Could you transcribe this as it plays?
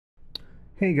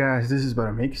Hey guys, this is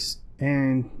varomix,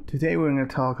 and today we're going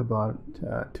to talk about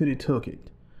 2D Toolkit.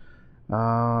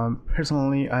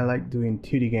 Personally, I like doing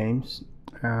 2D games,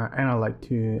 and I like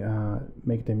to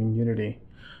make them in Unity.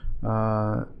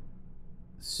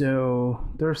 So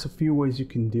there's a few ways you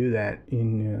can do that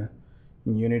in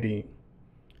Unity.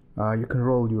 You can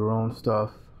roll your own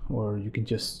stuff, or you can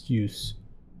just use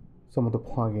some of the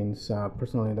plugins.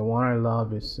 Personally, the one I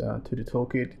love is 2D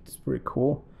Toolkit. It's pretty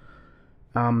cool.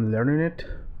 I'm learning it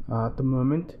at the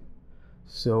moment,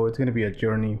 so it's gonna be a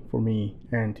journey for me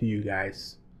and to you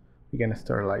guys. We're gonna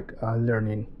start like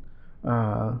learning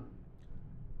side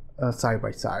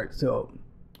by side. So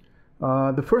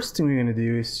the first thing we're gonna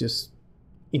do is just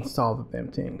install the damn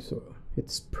thing. So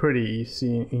it's pretty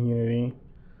easy in Unity.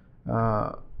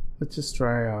 Let's just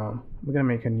try. We're gonna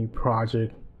make a new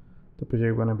project. The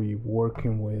project we're gonna be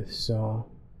working with. So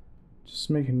just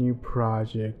make a new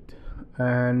project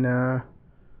and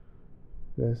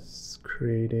let's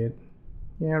create it.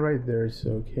 Yeah, right there is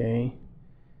okay.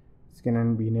 It's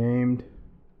gonna be named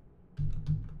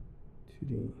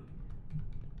 2D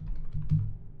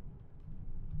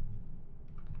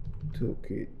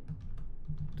Toolkit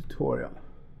tutorial.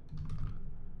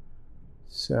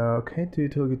 So okay, 2D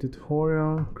Toolkit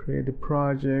tutorial. Create the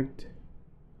project.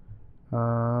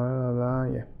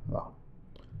 Yeah. Well.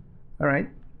 All right.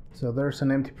 So there's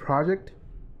an empty project.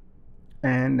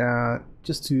 And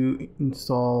just to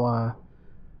install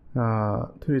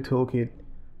 2D Toolkit,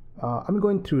 I'm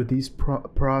going through this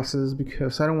process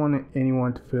because I don't want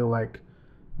anyone to feel like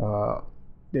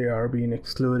they are being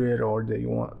excluded or they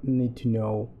need to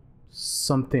know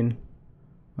something.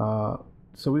 So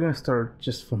we're gonna start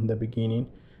just from the beginning.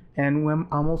 And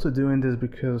I'm also doing this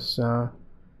because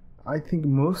I think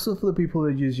most of the people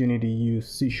that use Unity use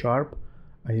C#.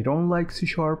 I don't like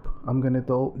C#. I'm gonna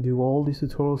do all these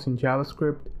tutorials in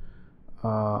JavaScript.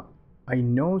 I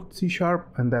know C#,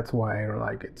 and that's why I don't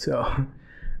like it. So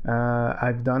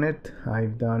I've done it.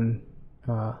 I've done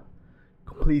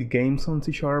complete games on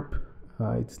C#.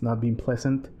 It's not been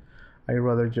pleasant. I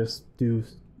rather just do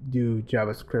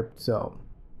JavaScript. So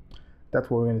that's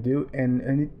what we're gonna do,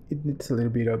 and it needs a little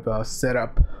bit of a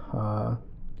setup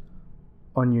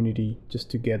on Unity just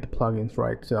to get the plugins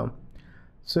right.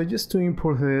 So just to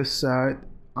import this, I'm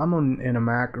on a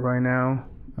Mac right now,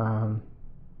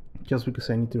 just because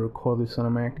I need to record this on a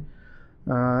Mac,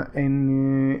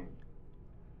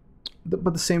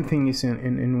 but the same thing is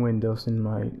in Windows. In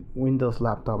my Windows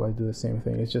laptop, I do the same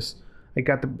thing. It's just I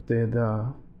got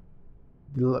the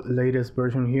latest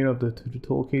version here of the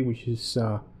Toolkit, which is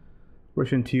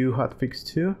version 2 hotfix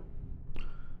 2.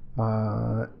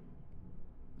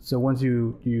 So once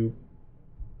you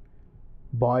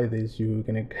buy this, you're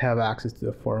gonna have access to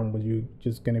the forum, but you're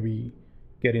just gonna be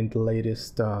getting the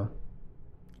latest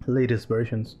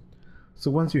versions.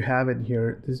 So once you have it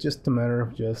here, it's just a matter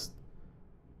of just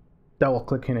double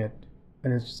clicking it,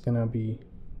 and it's just gonna be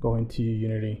going to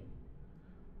Unity.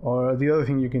 Or the other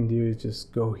thing you can do is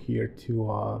just go here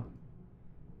to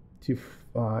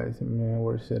where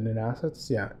is it in assets?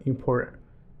 Yeah, import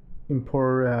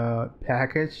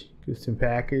package, custom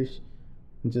package,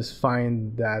 and just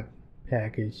find that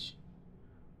package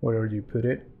wherever you put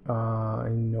it. I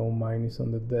know mine is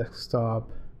on the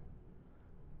desktop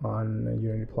on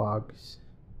Unity plugs.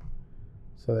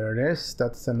 So there it is.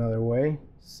 That's another way.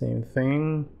 Same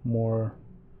thing. More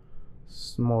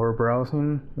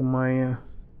browsing in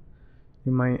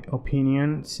my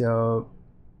opinion. So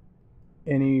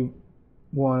any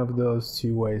one of those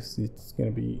two ways, it's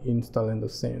gonna be installing the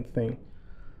same thing.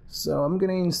 So I'm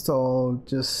gonna install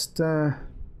just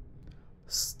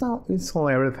install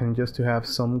everything just to have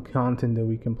some content that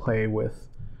we can play with.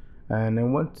 And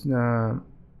then once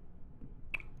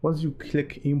you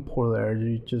click import there,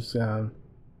 you just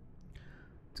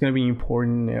it's gonna be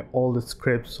importing all the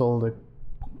scripts, all the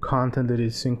content that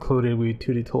is included with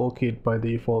 2D Toolkit by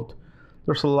default.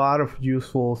 There's a lot of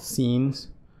useful scenes.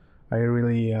 I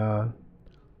really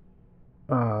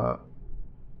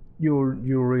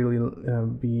you'll really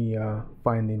be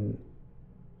finding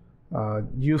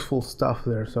useful stuff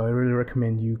there, so I really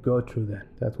recommend you go through that.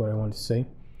 That's what I want to say.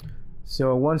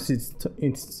 So once it's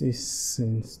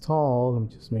installed, let me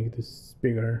just make this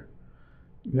bigger.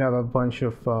 You have a bunch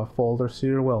of folders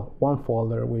here. Well, one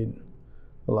folder with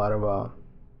a lot of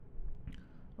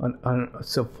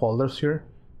subfolders here.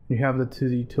 You have the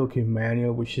 2D Toolkit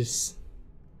manual, which is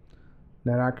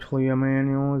not actually a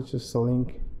manual, it's just a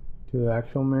link to the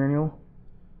actual manual.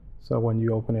 So when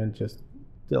you open it, it just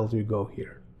tells you go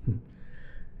here.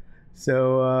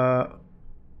 So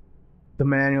the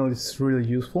manual is really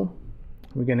useful.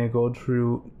 We're gonna go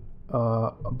through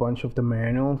a bunch of the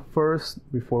manual first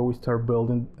before we start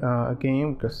building a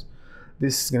game, because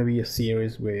this is gonna be a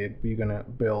series where we're gonna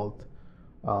build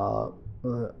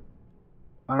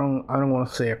I don't want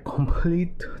to say a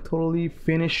complete, totally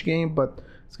finished game, but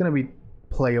it's gonna be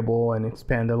playable and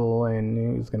expandable,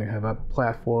 and it's gonna have a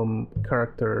platform,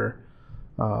 character,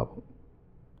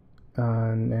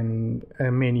 and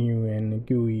a menu and a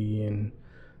GUI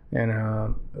and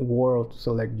a world to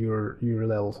select your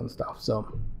levels and stuff.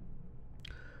 So,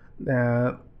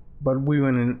 but we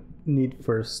gonna need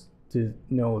first to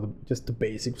know just the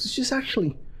basics, which is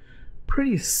actually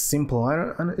pretty simple.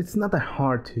 It's not that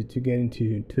hard to get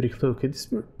into the Toolkit. It's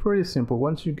pretty simple.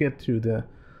 Once you get through the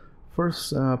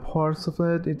first parts of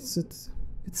it, it's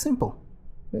simple.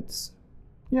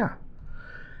 Yeah.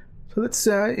 So let's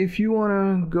if you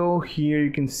wanna go here,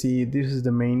 you can see this is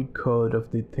the main code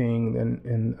of the thing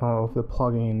and of the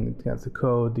plugin. It has the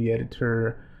code, the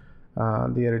editor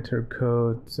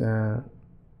code, which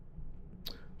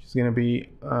is gonna be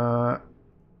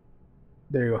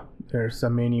there you go. There's a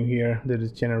menu here that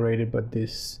is generated by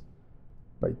this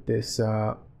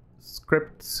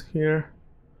scripts here.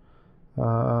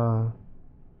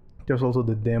 There's also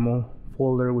the demo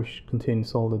folder, which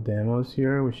contains all the demos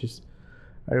here, which is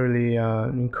I really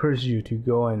encourage you to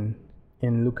go and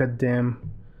look at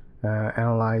them,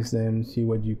 analyze them, see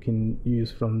what you can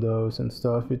use from those and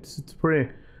stuff. It's pretty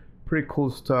cool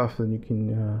stuff, and you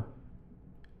can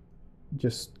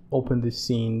just open the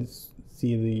scenes,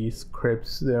 see the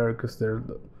scripts there, because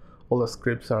all the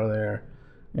scripts are there.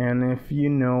 And if you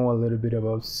know a little bit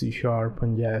about C#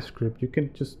 and JavaScript, you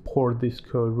can just port this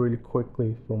code really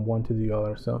quickly from one to the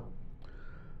other. So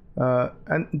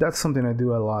and that's something I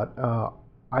do a lot.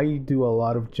 I do a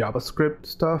lot of JavaScript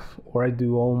stuff, or I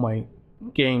do all my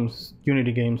games,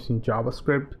 Unity games, in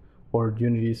JavaScript or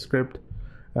Unity script.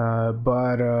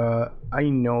 But I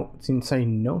know, since I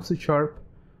know C#,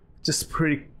 just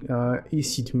pretty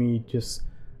easy to me just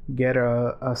get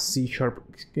a C#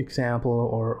 example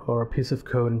or a piece of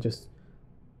code and just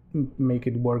make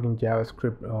it work in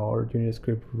JavaScript or Unity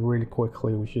script really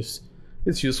quickly, which is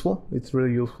it's useful. It's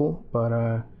really useful, but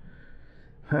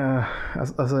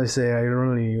as I say, I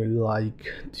don't really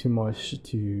like too much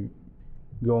to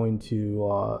go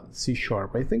into C#.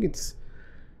 I think it's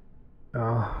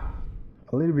a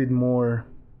little bit more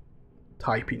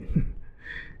typing.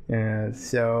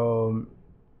 So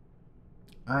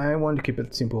I want to keep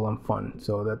it simple and fun,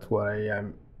 so that's why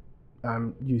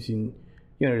I'm using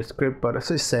Unity script. But as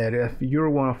I said, if you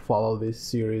want to follow this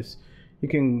series, you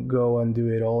can go and do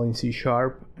it all in C#,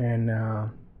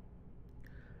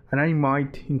 and I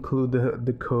might include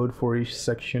the code for each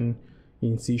section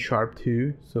in C#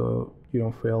 too, so you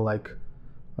don't feel like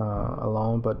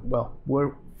alone. But well,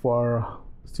 we're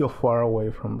still far away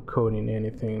from coding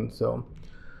anything, so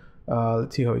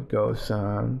let's see how it goes.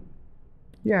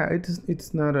 Yeah,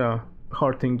 it's not a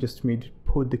hard thing just for me to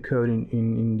put the code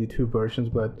in the two versions,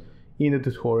 but in the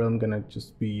tutorial I'm gonna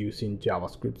just be using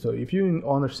JavaScript. So if you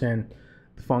understand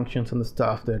the functions and the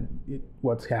stuff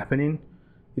what's happening,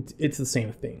 it's the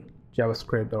same thing,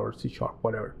 JavaScript or C#,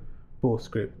 whatever, both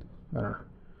script. I don't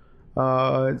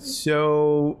know.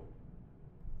 So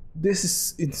this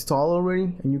is installed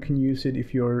already, and you can use it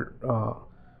if you're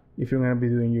gonna be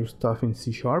doing your stuff in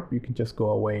C#. You can just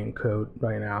go away and code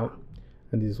right now,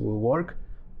 and this will work.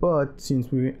 But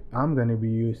since I'm gonna be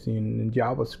using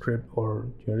JavaScript or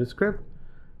JavaScript,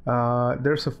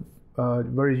 there's a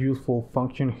very useful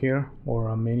function here, or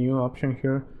a menu option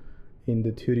here in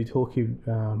the 2D Toolkit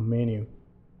menu.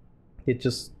 It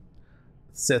just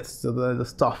sets the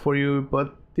stuff for you,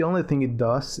 but the only thing it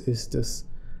does is this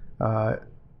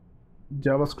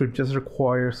JavaScript just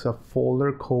requires a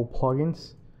folder called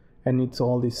plugins, and it's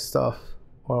all this stuff,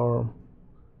 or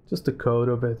just the code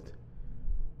of it,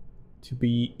 to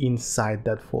be inside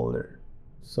that folder.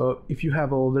 So if you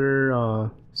have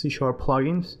other C#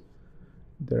 plugins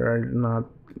that are not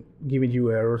giving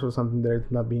you errors or something, that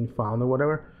it's not being found or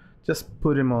whatever, just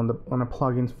put them on a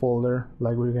plugins folder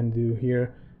like we're gonna do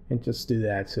here, and just do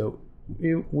that. So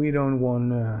we don't want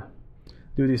to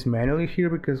do this manually here,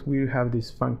 because we have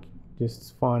this fun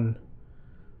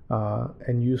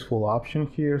and useful option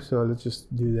here. So let's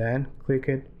just do that. Click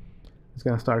it. It's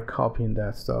gonna start copying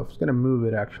that stuff. It's gonna move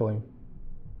it actually.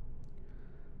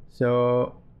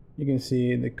 So you can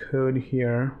see the code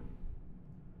here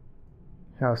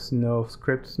has no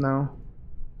scripts now,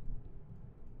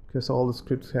 because all the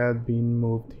scripts have been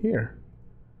moved here.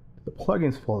 The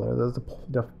plugins folder, that's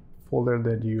the folder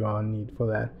that you need for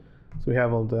that. So we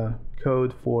have all the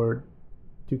code for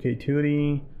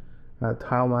tk2D,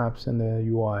 tile maps, and the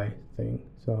UI thing.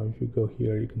 So if you go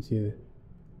here, you can see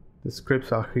the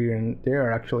scripts are here, and they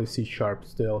are actually C#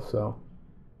 still, so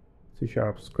C#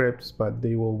 scripts, but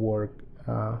they will work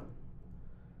the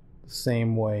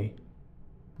same way.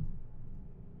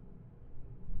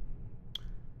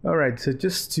 Alright, so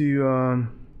just to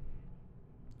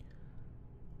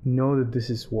know that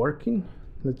this is working,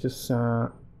 let's just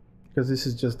because this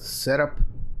is just the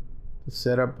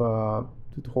setup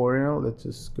tutorial, let's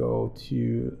just go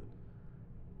to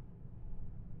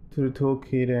the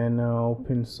toolkit and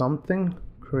open something,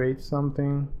 create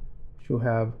something. Should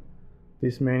have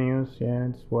these menus. Yeah,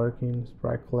 it's working.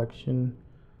 Sprite collection,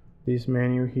 this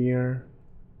menu here,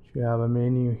 should have a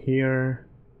menu here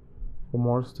for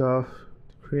more stuff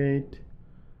to create.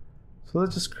 So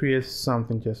let's just create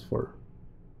something just for,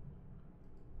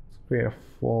 let's create a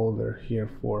folder here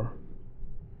for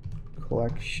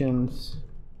collections.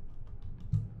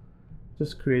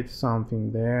 Just create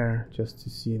something there just to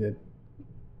see that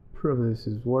proof this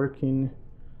is working,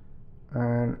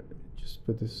 and just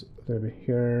put this a little bit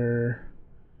here.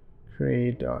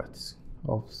 Create, oh, it's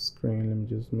off screen. Let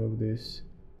me just move this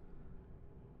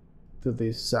to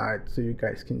this side so you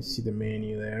guys can see the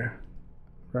menu there.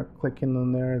 Right clicking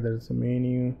on there, there's a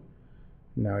menu.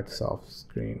 Now it's off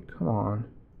screen. Come on.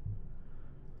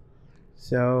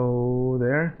 So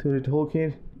there, to the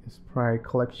toolkit, sprite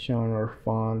collection or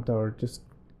font, or just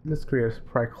let's create a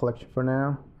sprite collection for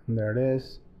now, and there it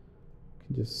is.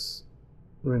 You can just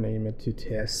rename it to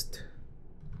test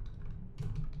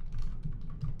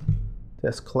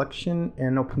collection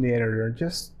and open the editor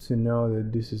just to know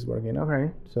that this is working.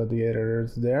 Okay, so the editor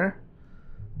is there,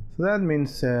 so that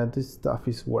means this stuff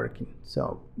is working.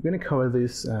 So I'm gonna cover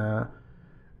this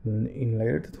in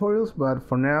later tutorials, but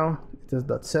for now it is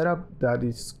that setup that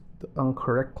is done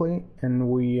correctly, and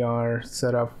we are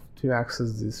set up to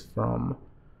access this from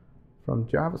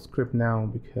JavaScript now,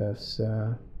 because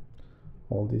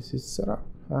all this is set up.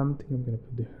 I think I'm gonna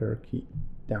put the hierarchy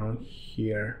down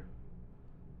here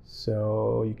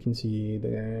so you can see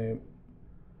the,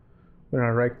 when I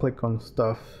right click on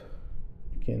stuff,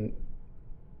 you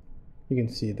can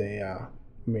see the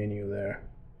menu there.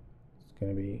 It's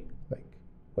gonna be like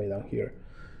way down here.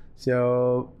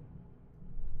 So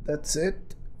that's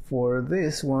it for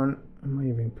this one. I might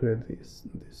even put it this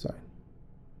side,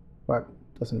 but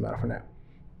doesn't matter for now.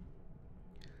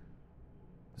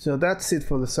 So that's it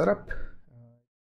for the setup.